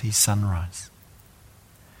eternity's sunrise.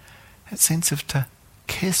 That sense of to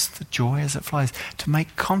kiss the joy as it flies, to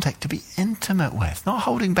make contact, to be intimate with, not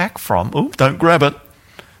holding back from, oh, don't grab it.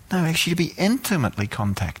 No, actually to be intimately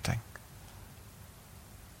contacting.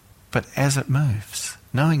 But as it moves,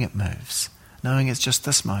 knowing it's just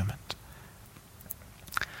this moment.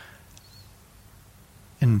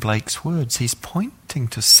 In Blake's words, he's pointing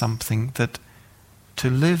to something that to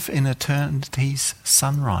live in eternity's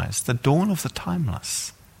sunrise, the dawn of the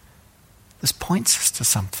timeless. This points us to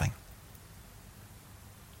something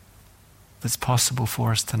that's possible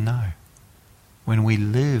for us to know when we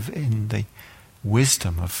live in the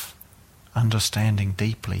wisdom of understanding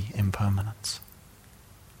deeply impermanence.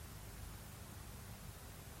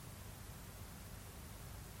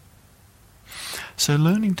 So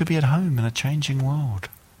learning to be at home in a changing world,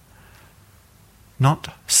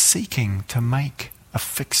 not seeking to make a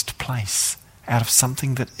fixed place out of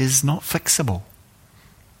something that is not fixable,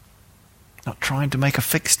 not trying to make a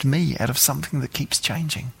fixed me out of something that keeps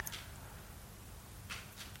changing,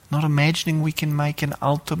 not imagining we can make an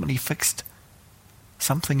ultimately fixed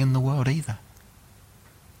something in the world either.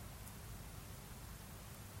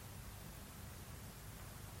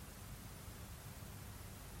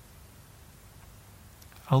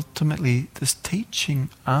 Ultimately, this teaching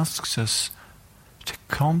asks us to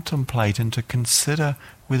contemplate and to consider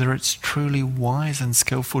whether it's truly wise and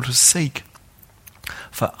skillful to seek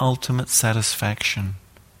for ultimate satisfaction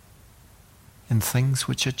in things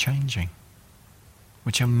which are changing,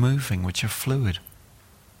 which are moving, which are fluid.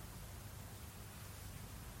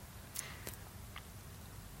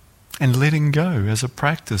 And letting go as a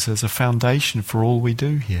practice, as a foundation for all we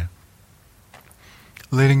do here.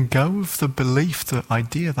 Letting go of the belief, the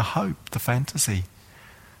idea, the hope, the fantasy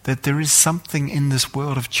that there is something in this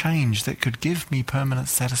world of change that could give me permanent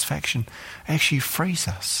satisfaction actually frees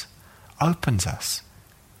us, opens us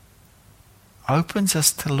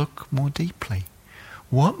to look more deeply.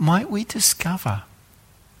 What might we discover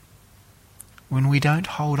when we don't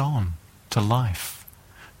hold on to life,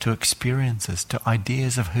 to experiences, to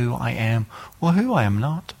ideas of who I am or who I am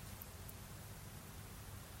not.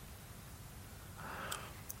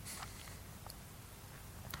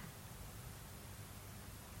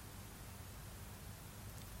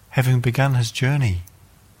 Having begun his journey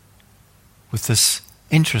with this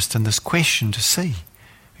interest and this question to see,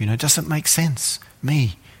 does it make sense,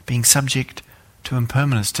 me being subject to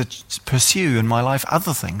impermanence, to pursue in my life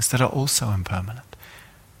other things that are also impermanent?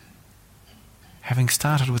 Having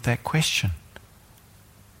started with that question,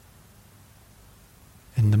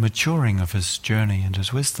 in the maturing of his journey and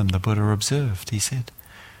his wisdom, the Buddha observed, he said,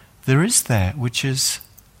 there is that which is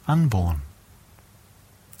unborn,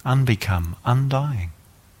 unbecome, undying.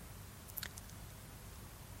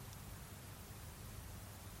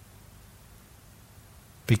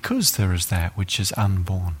 Because there is that which is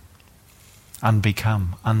unborn,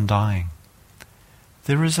 unbecome, undying,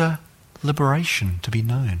 there is a liberation to be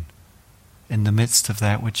known in the midst of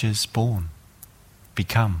that which is born,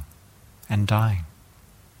 become, and dying.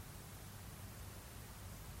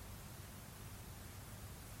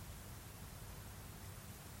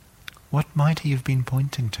 What might he have been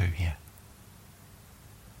pointing to here?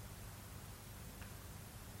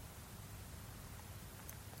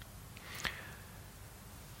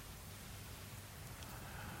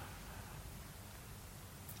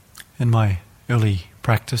 In my early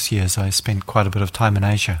practice years, I spent quite a bit of time in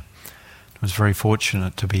Asia. I was very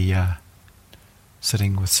fortunate to be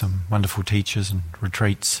sitting with some wonderful teachers and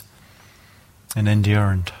retreats in India.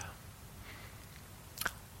 And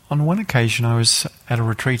on one occasion, I was at a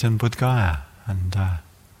retreat in Bodh Gaya, and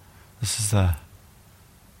this is the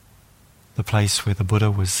place where the Buddha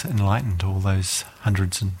was enlightened all those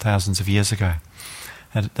hundreds and thousands of years ago.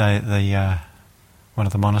 At one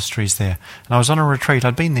of the monasteries there. And I was on a retreat.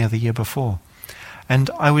 I'd been there the year before. And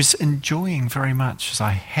I was enjoying very much, as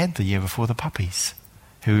I had the year before, the puppies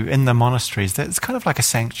who, in the monasteries, it's kind of like a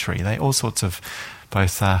sanctuary. They all sorts of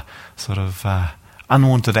both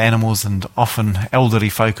unwanted animals and often elderly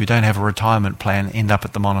folk who don't have a retirement plan end up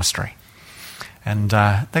at the monastery. And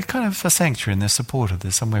they're kind of a sanctuary and they're supported.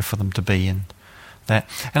 There's somewhere for them to be and that.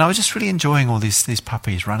 And I was just really enjoying all these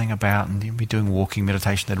puppies running about, and you'd be doing walking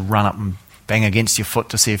meditation. They'd run up and bang against your foot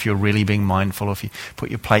to see if you're really being mindful. If you put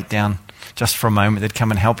your plate down just for a moment, they'd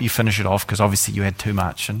come and help you finish it off because obviously you had too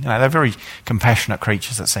much. And they're very compassionate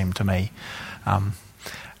creatures, it seemed to me.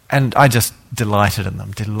 And I just delighted in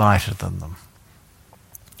them.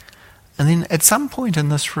 And then at some point in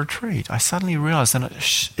this retreat, I suddenly realized, and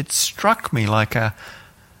it struck me like a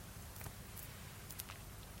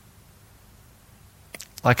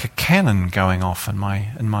cannon going off in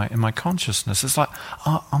my consciousness. It's like,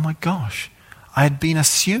 oh my gosh, I had been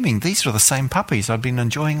assuming these were the same puppies I'd been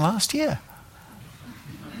enjoying last year.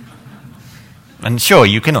 And sure,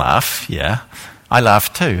 you can laugh, yeah. I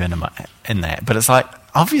laugh too in that. But it's like,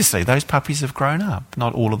 obviously, those puppies have grown up.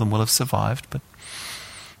 Not all of them will have survived, but,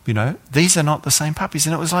 these are not the same puppies.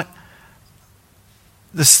 And it was like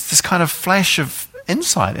this kind of flash of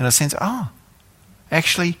insight in a sense,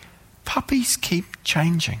 actually, puppies keep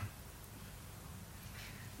changing.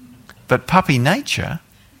 But puppy nature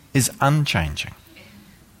is unchanging.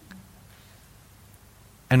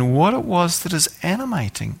 And what it was that is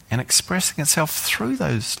animating and expressing itself through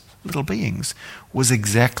those little beings was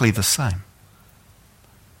exactly the same.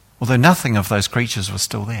 Although nothing of those creatures was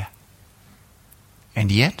still there.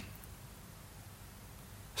 And yet,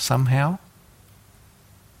 somehow,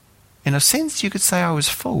 in a sense you could say I was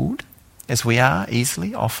fooled, as we are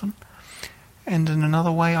easily, often, and in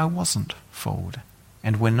another way I wasn't fooled,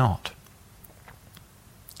 and we're not.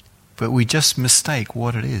 But we just mistake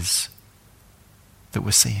what it is that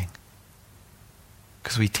we're seeing.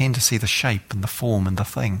 Because we tend to see the shape and the form and the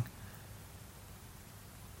thing.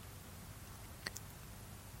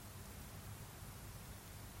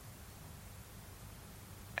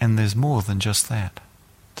 And there's more than just that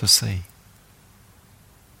to see.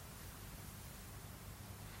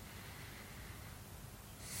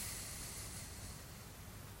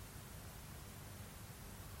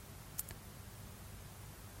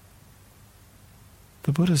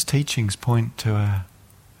 The Buddha's teachings point to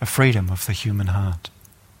a freedom of the human heart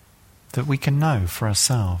that we can know for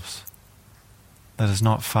ourselves, that is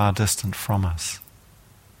not far distant from us,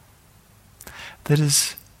 that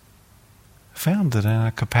is founded in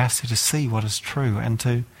our capacity to see what is true and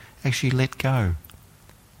to actually let go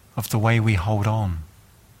of the way we hold on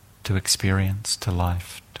to experience, to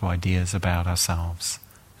life, to ideas about ourselves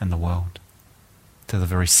and the world, to the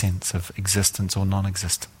very sense of existence or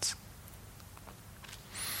non-existence.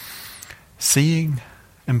 Seeing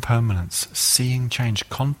impermanence, seeing change,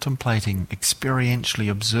 contemplating, experientially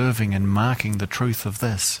observing and marking the truth of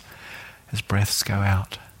this as breaths go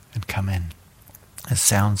out and come in, as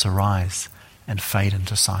sounds arise and fade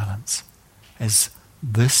into silence, as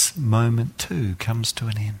this moment too comes to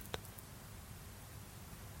an end.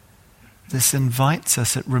 This invites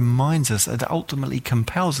us, it reminds us, it ultimately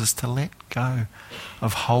compels us to let go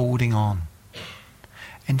of holding on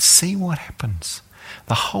and see what happens.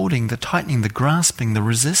 The holding, the tightening, the grasping, the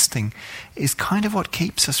resisting is kind of what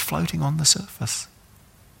keeps us floating on the surface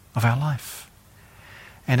of our life.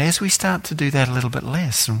 And as we start to do that a little bit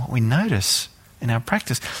less, and what we notice in our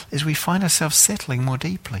practice is we find ourselves settling more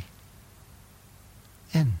deeply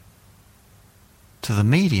in to the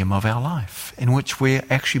medium of our life, in which we're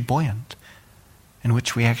actually buoyant, in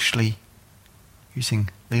which we actually, using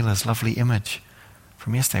Leela's lovely image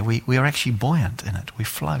from yesterday, we are actually buoyant in it. We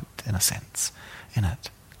float, in a sense, in it.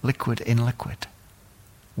 Liquid in liquid.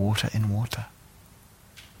 Water in water.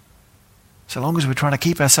 So long as we're trying to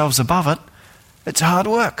keep ourselves above it, it's hard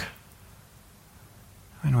work.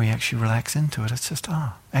 When we actually relax into it, it's just,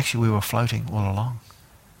 actually we were floating all along.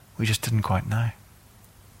 We just didn't quite know.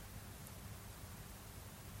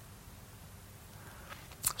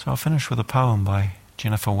 So I'll finish with a poem by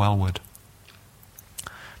Jennifer Wellwood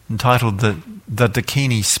entitled The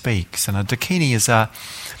Dakini Speaks. And a Dakini is a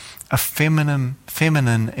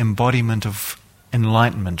feminine embodiment of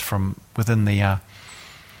enlightenment from within the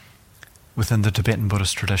Tibetan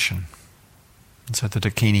Buddhist tradition. And so the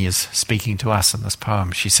Dakini is speaking to us in this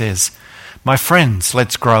poem. She says, "My friends,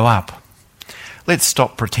 let's grow up. Let's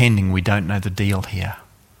stop pretending we don't know the deal here.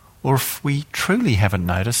 Or if we truly haven't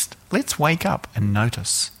noticed, let's wake up and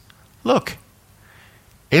notice. Look,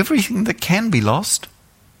 everything that can be lost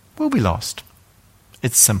will be lost.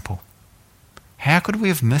 It's simple. How could we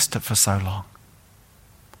have missed it for so long?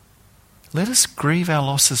 Let us grieve our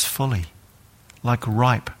losses fully, like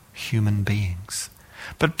ripe human beings.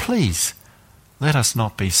 But please, let us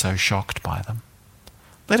not be so shocked by them.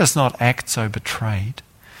 Let us not act so betrayed,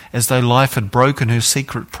 as though life had broken her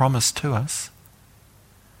secret promise to us.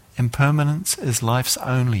 Impermanence is life's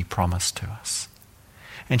only promise to us,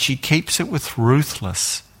 and she keeps it with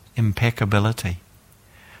ruthless impeccability.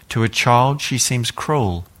 To a child she seems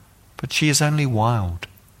cruel, but she is only wild,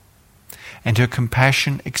 and her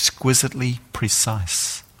compassion exquisitely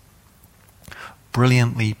precise,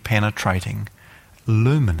 brilliantly penetrating,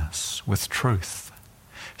 luminous with truth.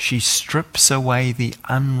 She strips away the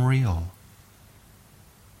unreal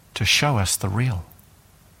to show us the real.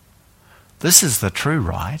 This is the true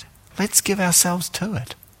ride. Let's give ourselves to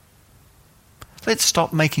it. Let's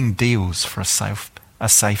stop making deals for a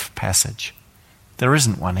safe passage. There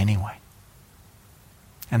isn't one anyway.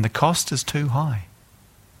 And the cost is too high.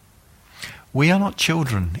 We are not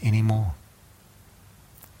children anymore.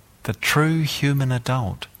 The true human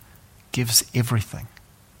adult gives everything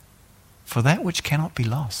for that which cannot be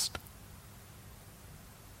lost.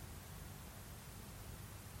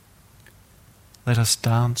 Let us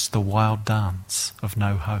dance the wild dance of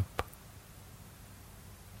no hope.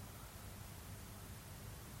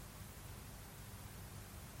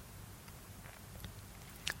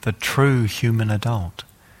 The true human adult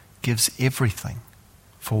gives everything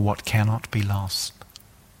for what cannot be lost.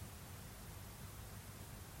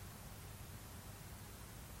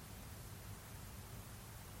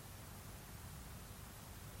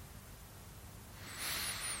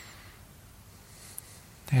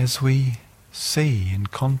 As we see and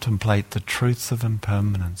contemplate the truth of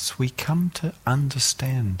impermanence, we come to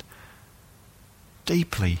understand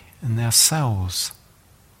deeply in our cells,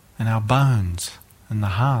 in our bones, in the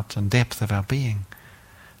heart and depth of our being,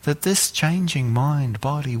 that this changing mind,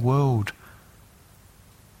 body, world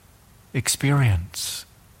experience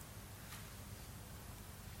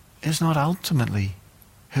is not ultimately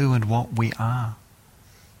who and what we are.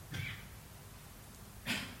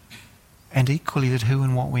 And equally that who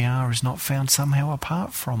and what we are is not found somehow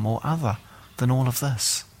apart from or other than all of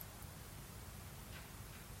this.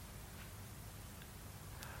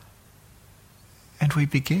 And we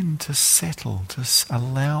begin to settle, to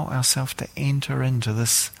allow ourselves to enter into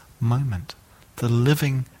this moment, the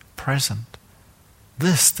living present,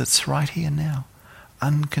 this that's right here now,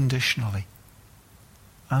 unconditionally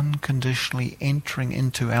entering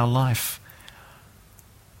into our life,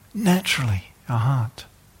 naturally, our heart,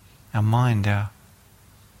 our mind, our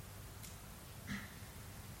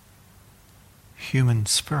human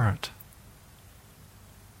spirit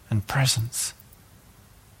and presence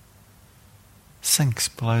sinks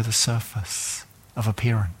below the surface of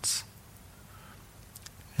appearance.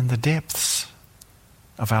 In the depths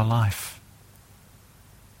of our life,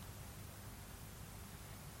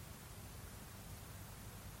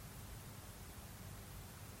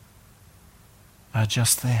 are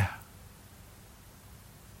just there.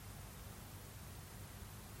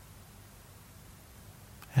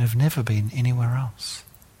 And have never been anywhere else.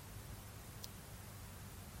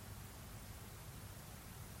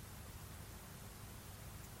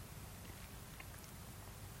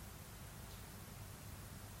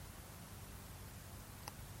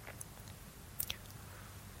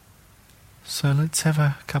 So let's have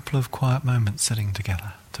a couple of quiet moments sitting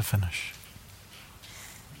together to finish.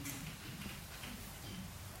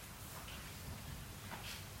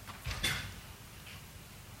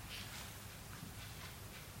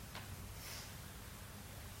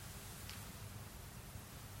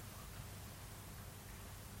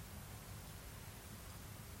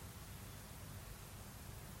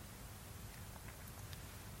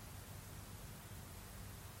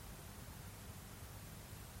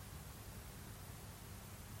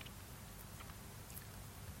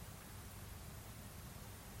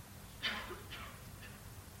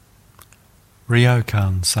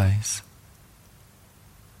 Ryokan says,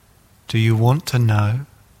 "Do you want to know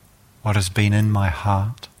what has been in my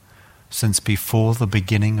heart since before the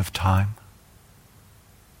beginning of time?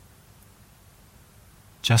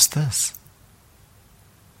 Just this.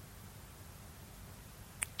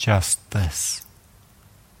 Just this.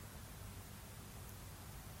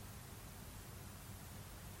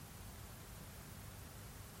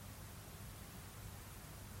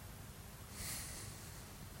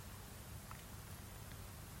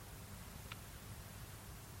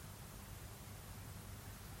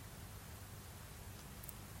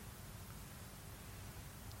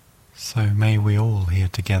 So may we all here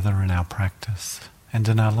together in our practice and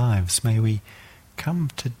in our lives, may we come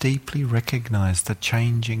to deeply recognize the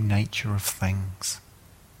changing nature of things.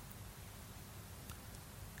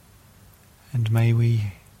 And may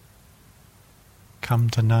we come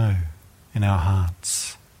to know in our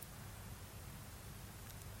hearts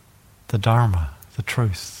the Dharma, the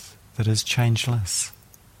truth that is changeless,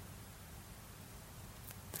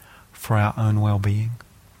 for our own well-being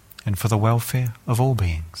and for the welfare of all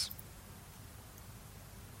beings.